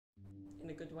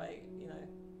good way, you know,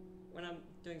 when I'm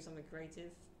doing something creative,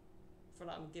 I feel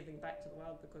like I'm giving back to the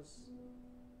world, because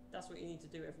that's what you need to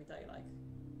do every day. Like,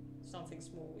 something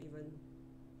small, even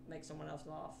make someone else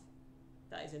laugh,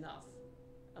 that is enough.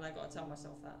 And I gotta tell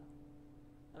myself that.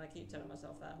 And I keep telling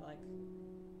myself that, like,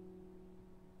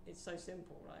 it's so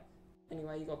simple, like.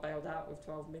 Anyway, you got bailed out with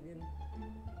 12 million,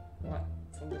 right,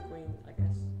 from the Queen, I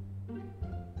guess.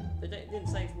 They didn't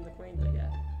say from the Queen, but yeah.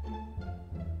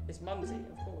 It's Mumsy,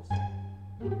 of course.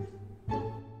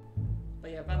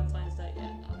 But yeah, Valentine's Day,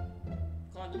 yeah, no.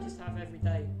 Can't you just have every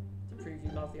day to prove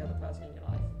you love the other person in your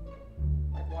life?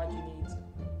 Like, why do you need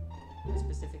a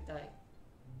specific day?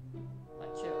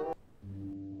 Like, chill.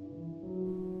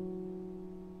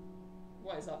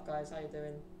 What is up, guys? How you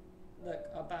doing? Look,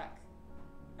 I'm back,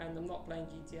 and I'm not playing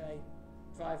GTA,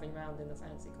 driving around in a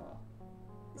fancy car.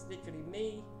 It's literally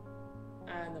me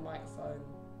and the microphone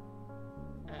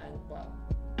and, well,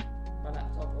 my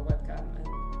laptop or webcam and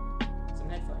some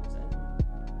headphones and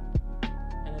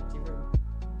an empty room.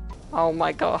 Oh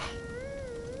my god.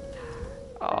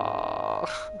 Oh,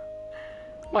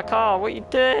 my car, what are you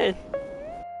doing?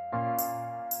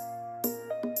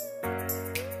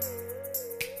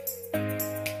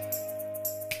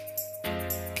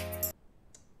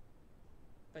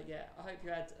 But yeah, I hope you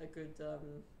had a good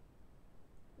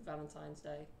Valentine's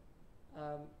Day.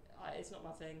 It's not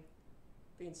my thing.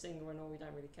 Being single and all, we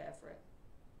don't really care for it.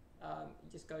 You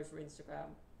just go through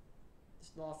Instagram,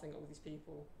 just laughing at all these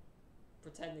people,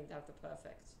 pretending to have the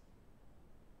perfect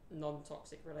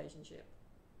non-toxic relationship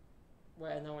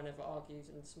where no one ever argues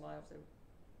and smiles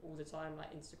all the time.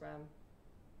 Like Instagram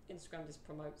just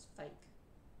promotes fake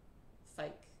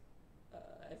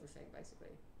everything,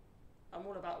 basically. I'm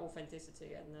all about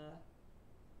authenticity, and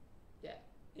yeah,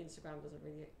 Instagram doesn't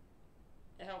really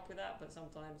help with that, but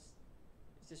sometimes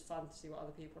it's just fun to see what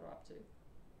other people are up to.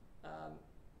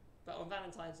 But on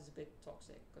Valentine's it's a bit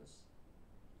toxic, because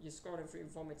you're scrolling through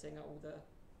vomiting at all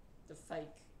the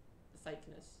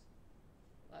fakeness,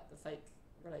 like the fake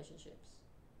relationships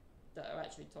that are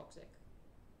actually toxic,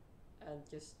 and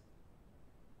just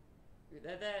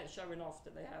they're there showing off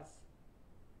that they have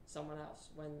someone else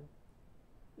when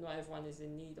not everyone is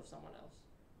in need of someone else.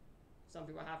 Some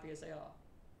people are happy as they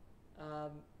are.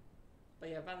 But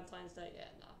yeah, Valentine's Day,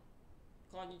 yeah, nah.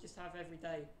 Can't you just have every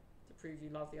day to prove you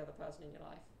love the other person in your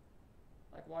life?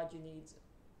 Like, why do you need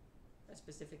a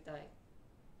specific day?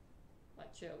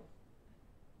 Like, chill.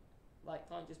 Like,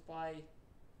 can't you just buy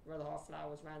Red Heart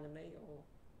flowers randomly, or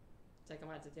take them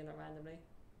out to dinner randomly?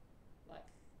 Like,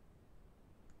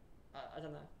 I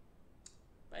don't know.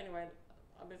 But anyway,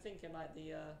 I've been thinking, like,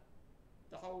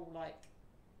 the whole, like,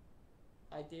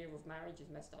 idea of marriage is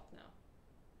messed up now.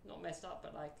 Not messed up,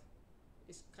 but, like,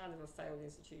 it's kind of a failed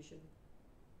institution.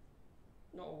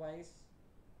 Not always,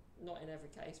 not in every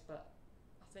case, but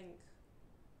I think,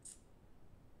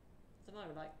 I don't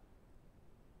know, like,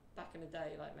 back in the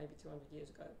day, like maybe 200 years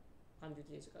ago, 100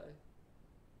 years ago,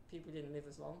 people didn't live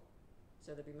as long,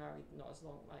 so they'd be married not as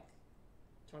long, like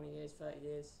 20 years, 30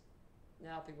 years.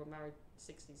 Now people are married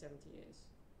 60, 70 years.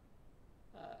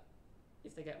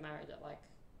 If they get married at like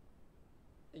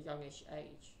a youngish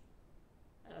age,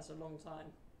 and that's a long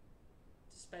time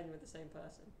to spend with the same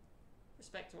person.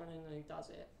 Respect to anyone who does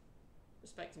it.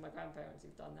 Respect to my grandparents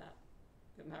who've done that,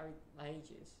 who married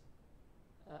ages.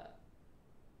 I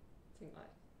think like,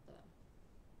 I don't know,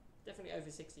 definitely over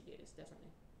 60 years,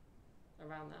 definitely.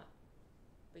 Around that.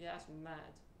 But yeah, that's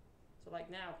mad. So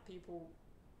like now, people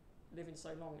living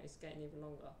so long, it's getting even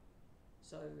longer.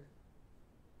 So,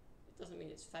 it doesn't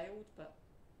mean it's failed, but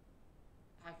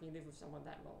how can you live with someone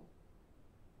that long?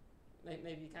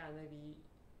 Maybe you can, maybe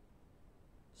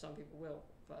some people will,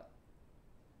 but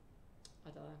I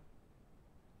don't know.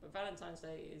 But Valentine's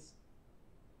Day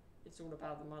it's all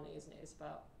about the money, isn't it? It's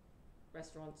about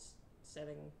restaurants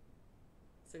selling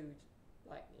food,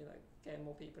 like, you know, getting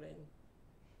more people in,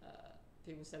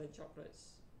 people selling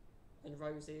chocolates and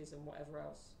roses and whatever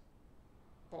else,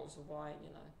 bottles of wine,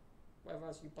 you know, whatever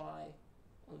else you buy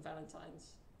on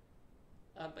Valentine's.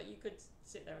 But you could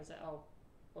sit there and say, oh,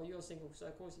 well, you're single, so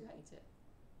of course you hate it.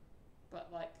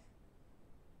 But like,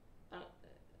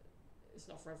 it's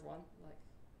not for everyone. Like,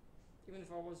 even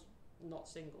if I was not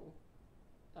single,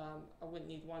 I wouldn't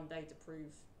need one day to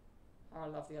prove how I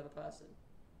love the other person.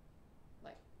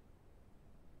 Like,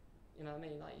 you know what I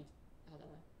mean? Like, I don't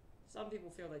know. Some people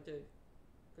feel they do,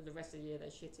 because the rest of the year they're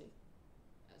shitty,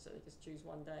 so they just choose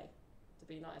one day to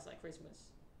be nice, like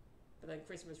Christmas. But then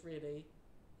Christmas, really,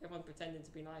 everyone pretending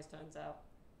to be nice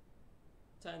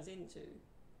turns into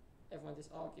everyone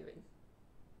just arguing,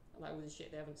 and like all the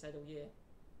shit they haven't said all year.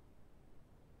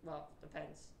 Well,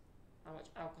 depends how much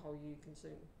alcohol you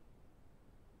consume.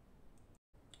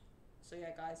 So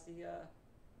yeah, guys, the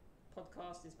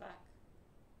podcast is back.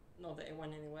 Not that it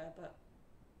went anywhere, but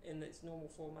in its normal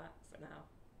format for now.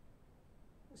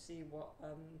 We'll see what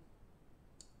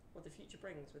the future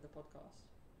brings with the podcast.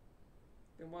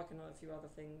 Been working on a few other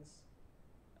things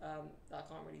that I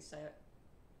can't really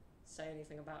say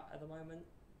anything about at the moment,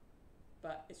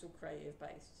 but it's all creative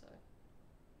based, so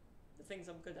the things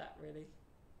I'm good at, really.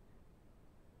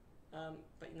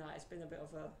 But it's been a bit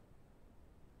of a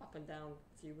up and down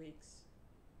few weeks.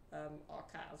 Our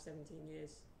cat of 17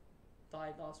 years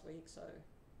died last week, so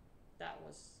that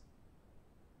was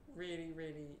really,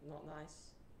 really not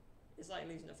nice. It's like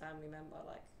losing a family member,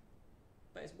 like,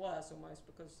 but it's worse almost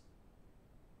because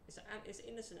it's an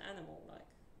innocent animal. Like,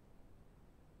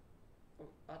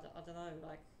 I don't know,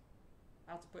 like,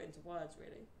 how to put it into words,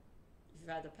 really. If you've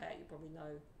had a pet, you probably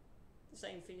know the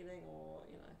same feeling, or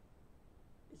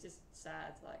it's just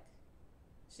sad. Like,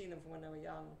 seeing them from when they were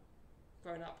young,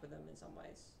 growing up with them in some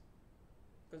ways.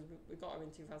 Because we got her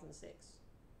in 2006.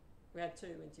 We had two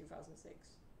in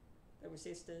 2006. They were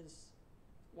sisters.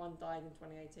 One died in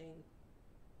 2018.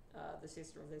 The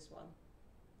sister of this one,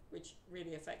 which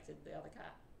really affected the other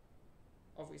cat,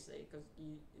 obviously, because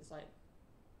it's like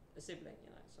a sibling,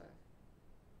 so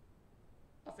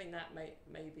I think that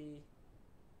maybe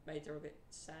made her a bit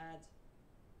sad,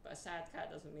 but a sad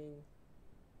cat doesn't mean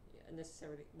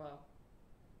necessarily, well,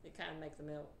 it can make them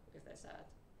ill if they're sad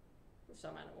with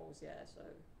some animals, yeah, so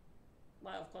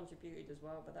might have contributed as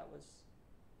well, but that was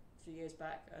a few years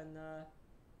back. And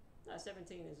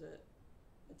 17 is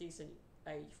a decent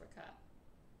age for a cat,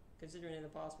 considering in the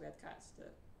past we had cats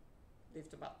that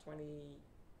lived about 20,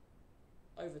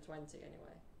 over 20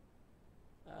 anyway.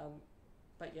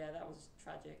 But yeah, that was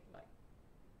tragic. Like,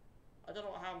 I don't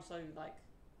know how I'm so like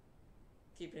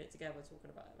keeping it together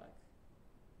talking about it.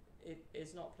 Like,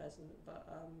 it's not pleasant, but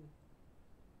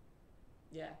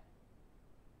yeah,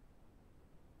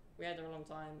 we had her a long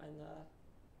time, and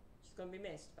she's gonna be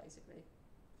missed basically.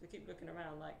 We keep looking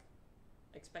around like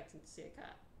expecting to see a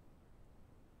cat,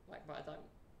 like, but I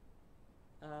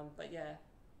don't. But yeah,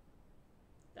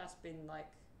 that's been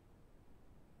like,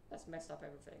 that's messed up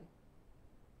everything.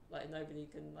 Like, nobody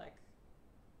can like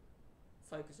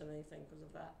focus on anything because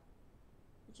of that,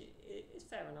 which is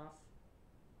fair enough.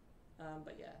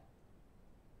 But yeah,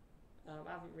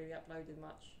 I haven't really uploaded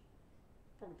much,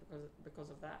 probably because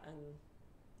of that, and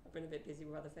I've been a bit busy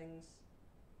with other things.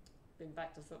 Been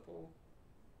back to football,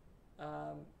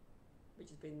 which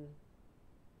has been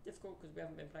difficult because we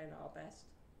haven't been playing at our best.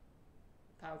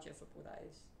 Power chair football, that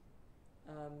is.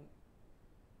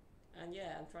 And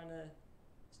yeah, I'm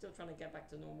still trying to get back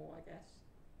to normal, I guess.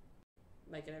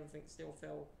 Making everything still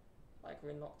feel like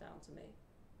we're in lockdown to me,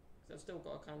 because I've still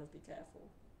got to kind of be careful.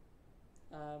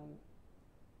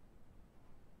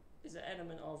 There's an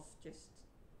element of just,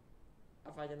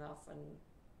 I've had enough and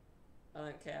I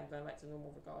don't care, I'm going back to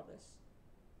normal regardless.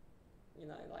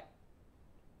 Like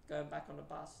going back on a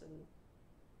bus and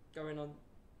going on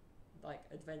like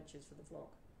adventures for the vlog.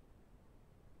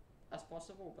 That's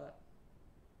possible, but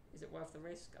is it worth the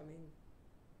risk? I mean,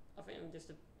 I think I'm just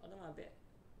a bit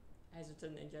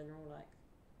hesitant in general,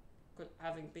 like,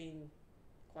 having been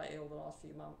quite ill the last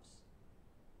few months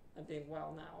and being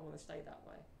well now, I want to stay that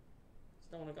way.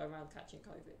 Just don't want to go around catching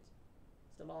COVID.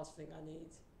 It's the last thing I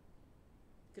need.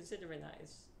 Considering that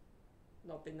it's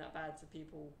not been that bad for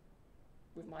people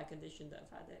with my condition that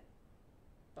have had it,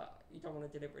 but you don't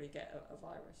want to deliberately get a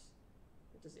virus,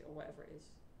 or whatever it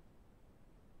is.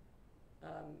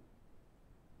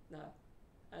 No.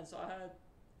 And so I heard,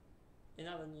 in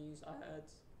other news,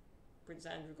 Prince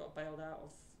Andrew got bailed out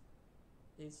of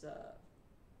his, I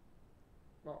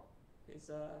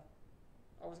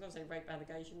was going to say rape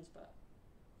allegations, but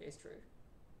it is true.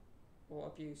 Or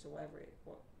abuse, or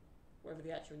whatever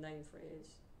the actual name for it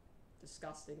is.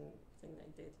 Disgusting thing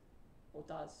they did, or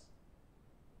does.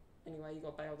 Anyway, he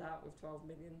got bailed out with 12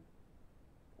 million,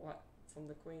 from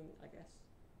the Queen, I guess.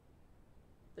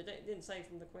 They didn't say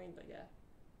from the Queen, but yeah.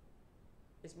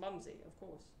 It's Mumsy, of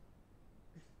course.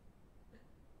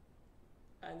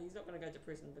 And he's not going to go to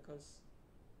prison because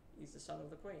he's the son of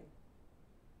the Queen.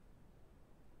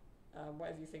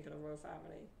 Whatever you think of the royal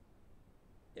family,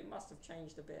 it must have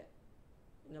changed a bit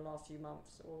in the last few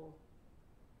months or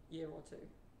year or two.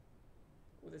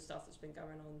 All the stuff that's been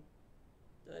going on,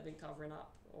 that they've been covering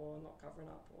up or not covering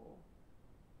up, or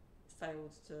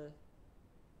failed to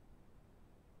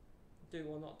do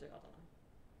or not do, I don't know.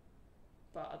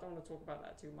 But I don't want to talk about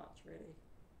that too much, really.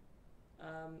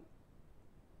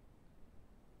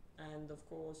 And of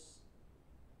course,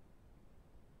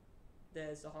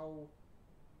 there's the whole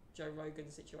Joe Rogan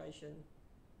situation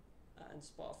and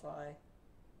Spotify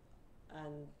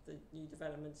and the new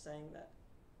development saying that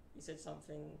he said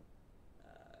something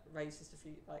racist a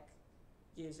few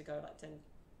years ago, like 10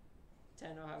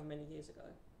 or however many years ago,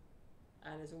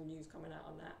 and there's all news coming out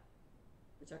on that,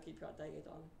 which I'll keep you updated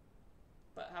on.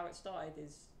 But how it started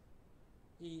is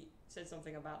he said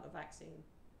something about the vaccine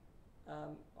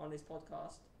on his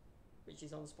podcast, which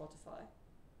is on Spotify.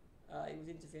 He was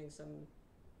interviewing some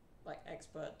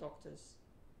expert doctors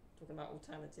talking about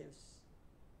alternatives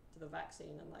to the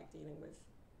vaccine and dealing with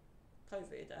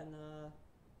COVID, and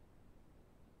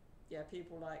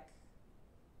people like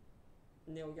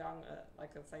Neil Young,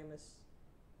 a famous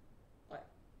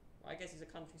I guess he's a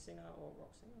country singer or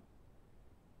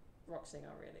rock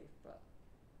singer really, but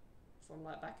from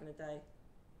back in the day,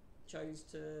 chose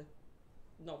to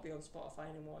not be on Spotify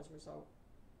anymore as a result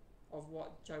of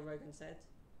what Joe Rogan said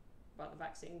about the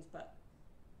vaccines. But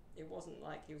it wasn't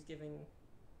like he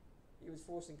was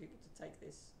forcing people to take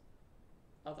this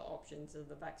other option to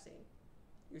the vaccine.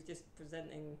 He was just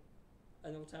presenting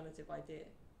an alternative idea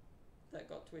that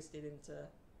got twisted into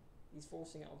he's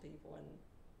forcing it on people and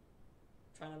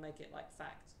trying to make it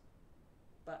fact.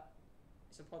 But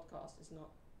it's a podcast. He's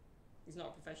not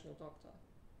a professional doctor,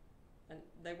 and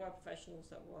they were professionals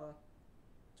that were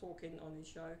talking on his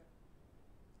show.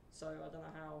 So I don't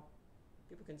know how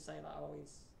people can say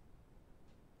he's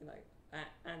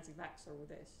anti-vaxxer or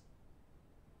this,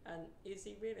 and is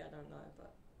he really? I don't know,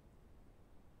 but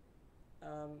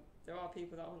there are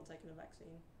people that aren't taking the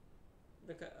vaccine.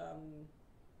 Look at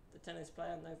the tennis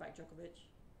player Novak Djokovic.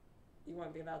 He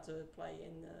won't be allowed to play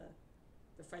in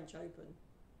the French Open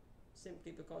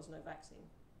simply because no vaccine.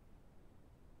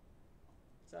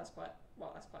 So that's quite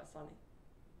funny.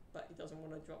 But he doesn't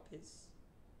want to drop his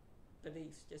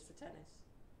beliefs just for tennis.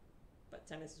 But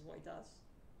tennis is what he does.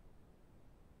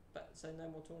 But so no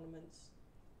more tournaments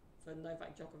for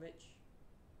Novak Djokovic.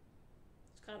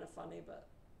 It's kind of funny, but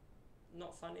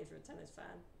not funny if you're a tennis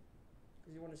fan,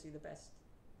 because you want to see the best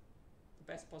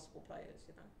possible players,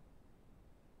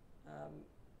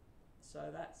 So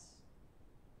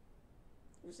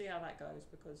we'll see how that goes,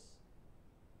 because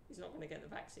he's not going to get the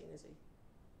vaccine, is he?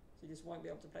 So he just won't be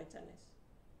able to play tennis.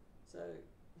 So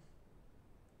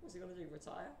what's he going to do?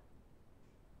 Retire?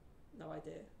 No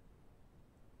idea.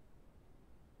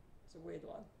 It's a weird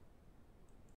one.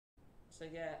 So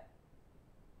yeah,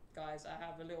 guys, I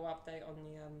have a little update on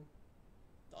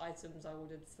the items I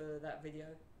ordered for that video,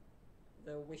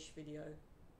 the Wish video.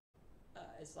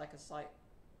 It's like a site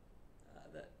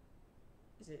that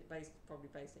is probably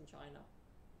based in China,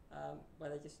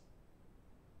 where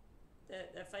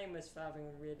they're famous for having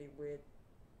really weird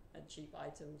and cheap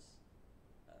items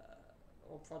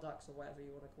or products or whatever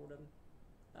you want to call them,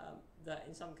 that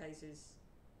in some cases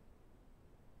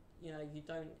you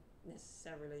don't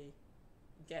necessarily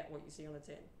get what you see on a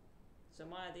tin. So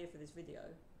my idea for this video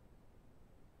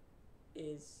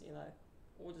is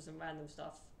order some random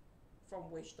stuff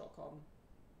from wish.com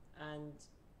and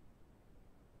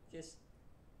just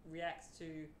react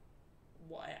to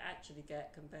what I actually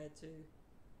get compared to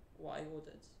what I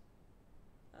ordered,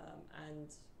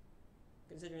 and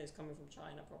considering it's coming from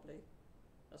China, probably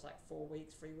that's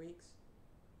 3 weeks,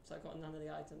 so I've got none of the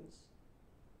items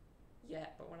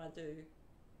yet, but when I do,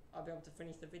 I'll be able to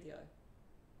finish the video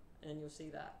and then you'll see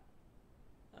that.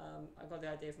 I got the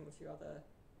idea from a few other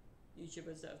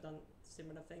YouTubers that have done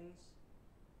similar things.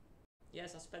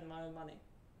 Yes, I spend my own money,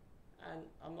 and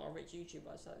I'm not a rich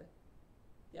YouTuber, so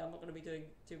yeah, I'm not going to be doing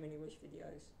too many Wish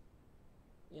videos,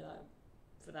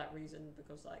 for that reason,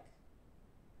 because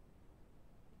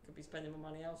could be spending my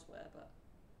money elsewhere. But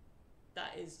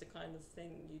that is the kind of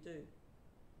thing you do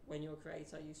when you're a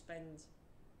creator. You spend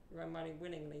your own money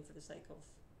willingly for the sake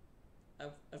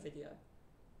of a video.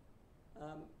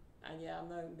 And yeah, I'm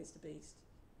no Mr. Beast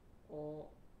or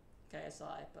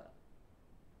KSI, but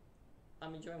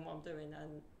I'm enjoying what I'm doing,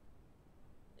 and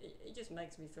it just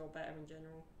makes me feel better in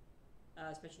general,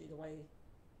 especially the way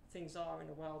things are in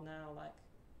the world now.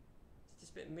 It's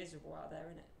just a bit miserable out there,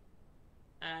 innit?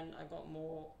 And I got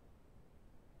more,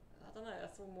 I don't know, I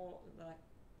feel more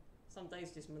some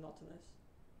days just monotonous,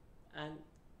 and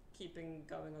keeping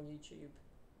going on YouTube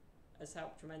has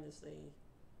helped tremendously,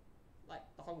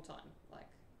 the whole time,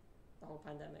 the whole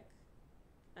pandemic,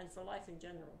 and for life in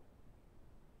general,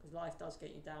 because life does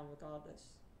get you down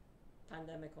regardless,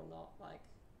 pandemic or not.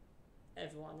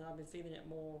 Everyone, and I've been feeling it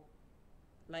more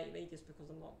lately just because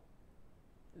I'm not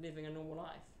living a normal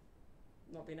life,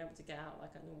 not being able to get out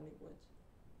like I normally would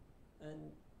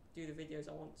and do the videos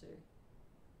I want to.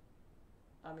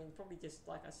 I mean, probably just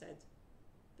like I said,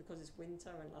 because it's winter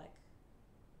and I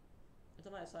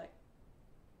don't know,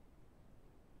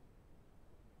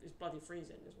 it's bloody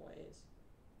freezing is what it is.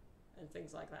 and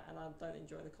things like that, and I don't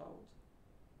enjoy the cold.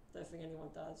 Don't think anyone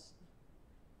does.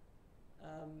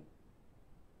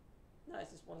 No,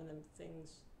 it's just one of them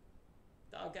things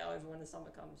that I'll get over when the summer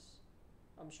comes,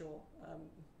 I'm sure.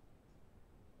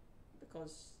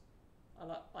 Because I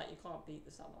like you can't beat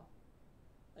the summer.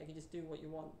 Like, you just do what you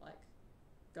want, like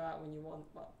go out when you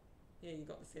want. But here you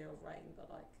got the fear of rain, but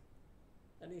like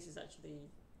at least it's actually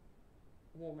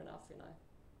warm enough, you know,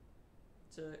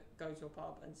 to go to a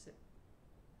pub and sit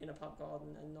in a pub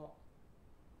garden and not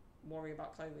worry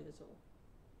about COVID at all.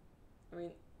 I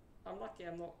mean, I'm lucky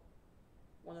I'm not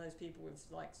one of those people with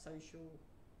like social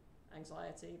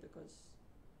anxiety, because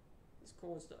it's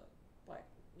caused by,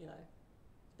 you know,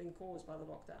 it's been caused by the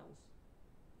lockdowns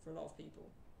for a lot of people.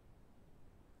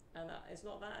 And it's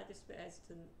not that, I'm just a bit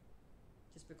hesitant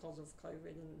just because of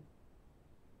COVID and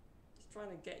just trying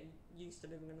to get used to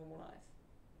living a normal life.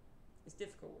 It's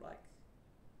difficult, like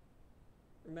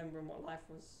remembering what life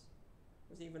was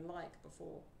even like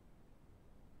before.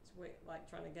 It's weird, like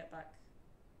trying to get back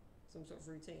some sort of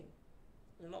routine.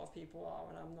 And a lot of people are,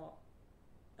 and I'm not.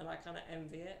 And I kind of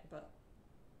envy it, but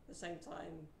at the same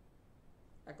time,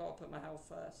 I gotta put my health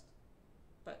first.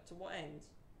 But to what end?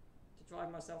 To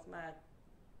drive myself mad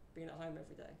being at home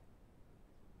every day?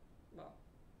 Well,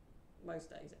 most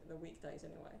days, the weekdays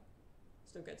anyway.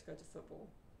 Still get to go to football.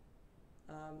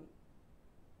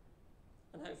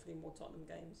 And hopefully more Tottenham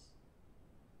games.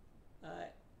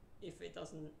 If it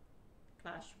doesn't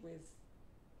clash with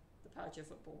the Pacha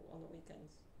football on the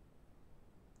weekends.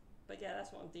 But yeah,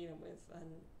 that's what I'm dealing with,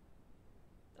 and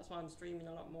that's why I'm streaming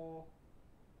a lot more,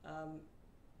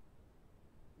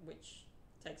 which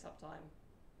takes up time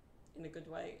in a good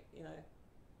way. You know,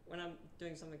 when I'm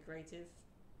doing something creative,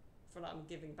 I feel like I'm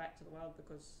giving back to the world,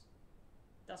 because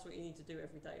that's what you need to do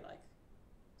every day. Like,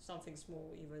 something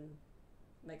small, even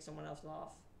make someone else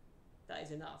laugh, that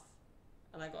is enough.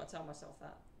 And I got to tell myself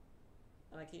that,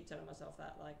 and I keep telling myself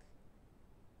that. Like,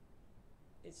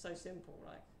 it's so simple.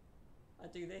 Like, I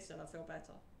do this and I feel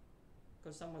better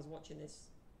because someone's watching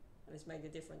this and it's made a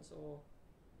difference, or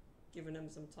given them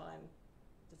some time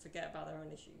to forget about their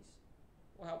own issues,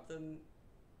 or help them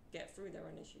get through their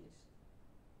own issues.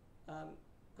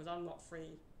 Because I'm not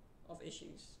free of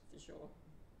issues, for sure.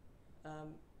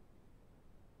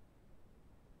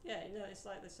 Yeah, you know, it's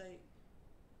like they say,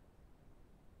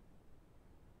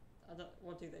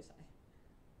 what do they say?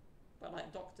 But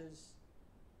like, doctors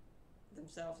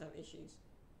themselves have issues,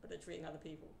 but they're treating other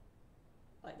people.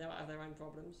 Like, they might have their own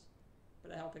problems, but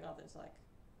they're helping others. Like,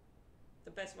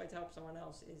 the best way to help someone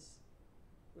else is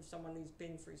with someone who's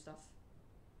been through stuff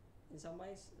in some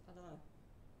ways, I don't know,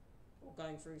 or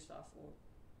going through stuff, or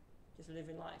just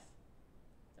living life.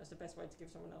 That's the best way to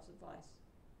give someone else advice.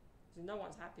 Because no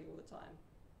one's happy all the time.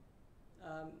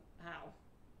 How?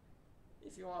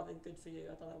 If you are, then good for you.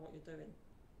 I don't know what you're doing,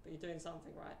 but you're doing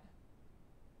something right.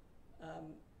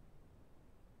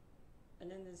 And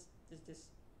then there's this,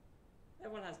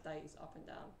 everyone has days up and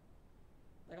down.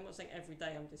 Like, I'm not saying every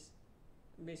day I'm just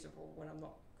miserable when I'm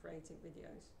not creating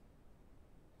videos.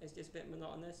 It's just a bit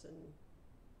monotonous and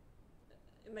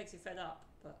it makes you fed up,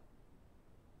 but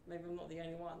maybe I'm not the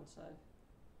only one, so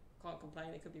can't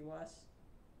complain. It could be worse.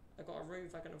 I got a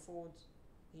roof, I can afford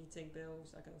heating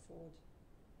bills, I can afford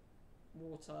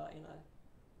water, you know,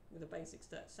 with the basics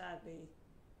that sadly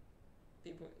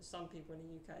some people in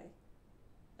the UK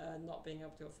are not being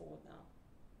able to afford now.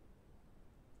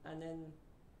 And then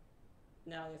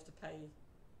now you have to pay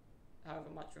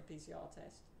however much for a PCR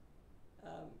test,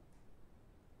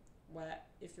 where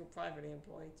if you're privately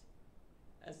employed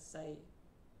as, say,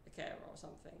 a carer or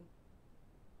something,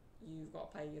 you've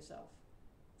got to pay yourself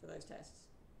for those tests.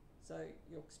 So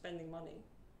you're spending money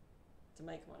to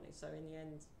make money, so in the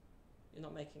end you're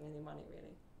not making any money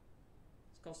really.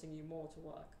 It's costing you more to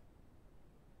work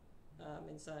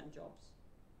in certain jobs.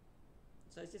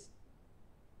 So it's just,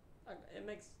 it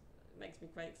makes me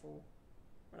grateful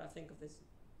when I think of this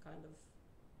kind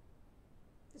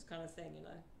of thing, you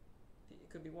know. It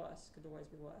could be worse, could always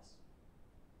be worse.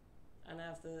 And I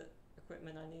have the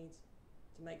equipment I need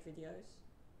to make videos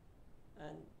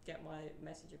and get my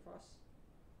message across.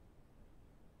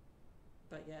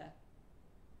 But yeah,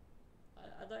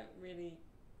 I'm not really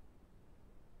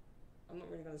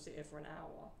going to sit here for an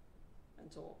hour and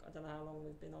talk. I don't know how long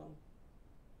we've been on.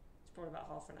 It's probably about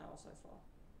half an hour so far.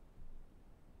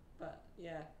 But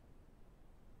yeah,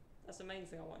 that's the main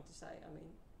thing I wanted to say. I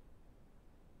mean,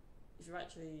 if you're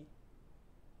actually,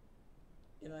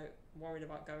 you know, worried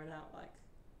about going out, like,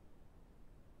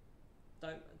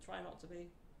 try not to be.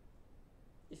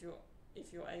 If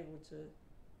you're able to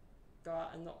go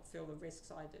out and not feel the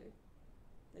risks I do,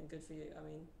 then good for you. I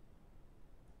mean,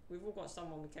 we've all got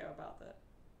someone we care about that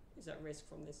is at risk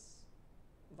from this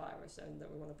virus and that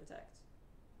we want to protect,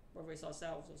 whether it's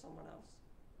ourselves or someone else.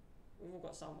 We've all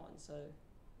got someone, so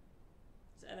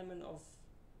it's an element of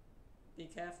be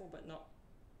careful, but not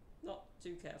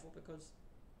too careful, because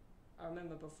I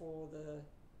remember before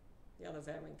the other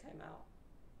variant came out,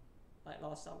 like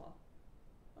last summer,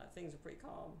 like things were pretty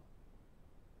calm.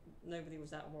 Nobody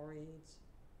was that worried.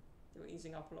 They were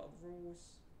easing up a lot of the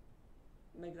rules.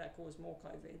 Maybe that caused more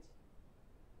COVID.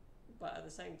 But at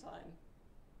the same time,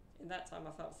 in that time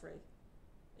I felt free.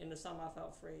 In the summer I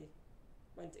felt free.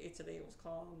 Went to Italy, it was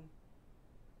calm.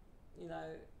 You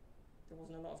know, there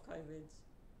wasn't a lot of COVID.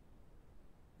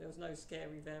 There was no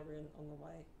scary variant on the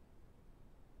way.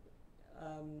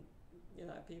 You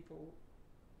know, people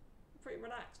were pretty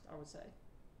relaxed, I would say.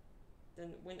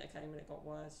 Then winter came and it got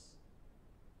worse.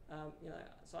 You know,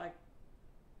 so I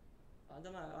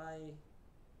don't know,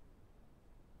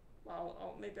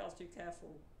 maybe I was too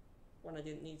careful when I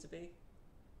didn't need to be.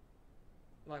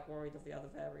 Like worried of the other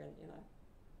variant, you know.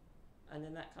 And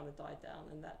then that kind of died down,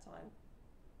 and that time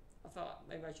I felt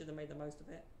maybe I should have made the most of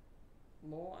it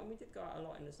more, and we did go out a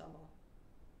lot in the summer.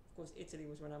 Of course, Italy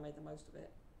was when I made the most of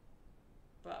it.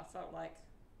 But I felt like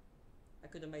I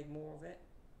could have made more of it,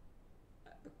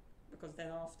 because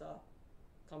then after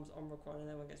comes Omicron and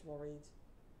everyone gets worried,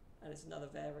 and it's another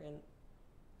variant,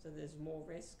 so there's more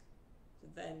risk, so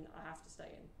then I have to stay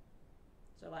in.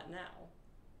 So like now,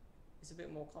 it's a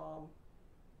bit more calm,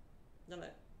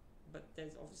 but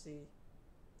there's obviously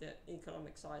the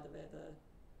economic side of it, the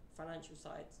financial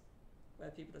side, where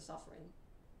people are suffering.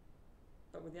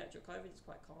 But with the actual COVID, it's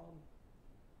quite calm,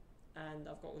 and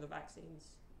I've got all the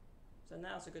vaccines, so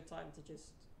now's a good time to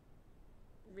just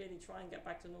really try and get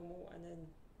back to normal, and then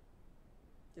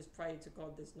just pray to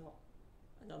God there's not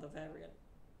another variant,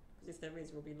 because if there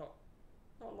is, we'll be not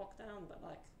locked down, but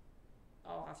like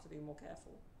I'll have to be more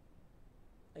careful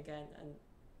again, and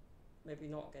maybe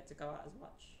not get to go out as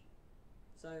much.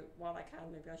 So while I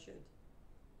can, maybe I should.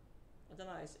 I don't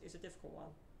know, it's a difficult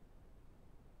one,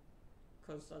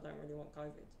 because I don't really want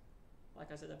COVID.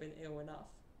 Like I said, I've been ill enough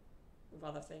with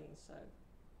other things, so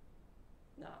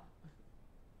nah.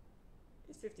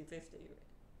 It's 50-50.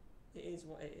 It is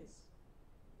what it is.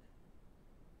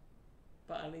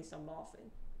 But at least I'm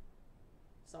laughing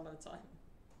some of the time.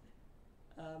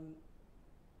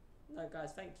 No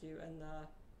guys, thank you, and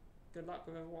good luck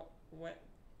with what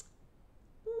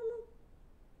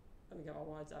let me get my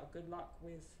words out. Good luck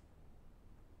with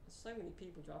so many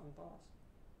people driving past.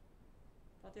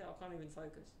 Bloody hell, I can't even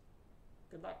focus.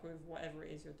 Good luck with whatever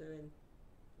it is you're doing,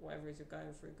 whatever it is you're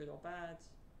going through, good or bad.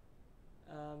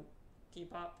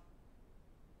 Keep up.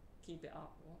 Keep it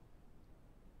up. What?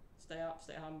 Stay up,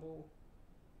 stay humble.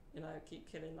 You know, keep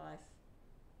killing life.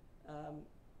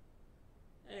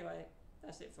 Anyway,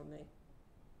 that's it from me.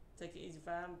 Take it easy,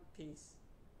 fam. Peace.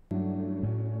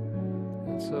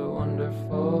 It's a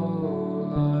wonderful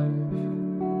life.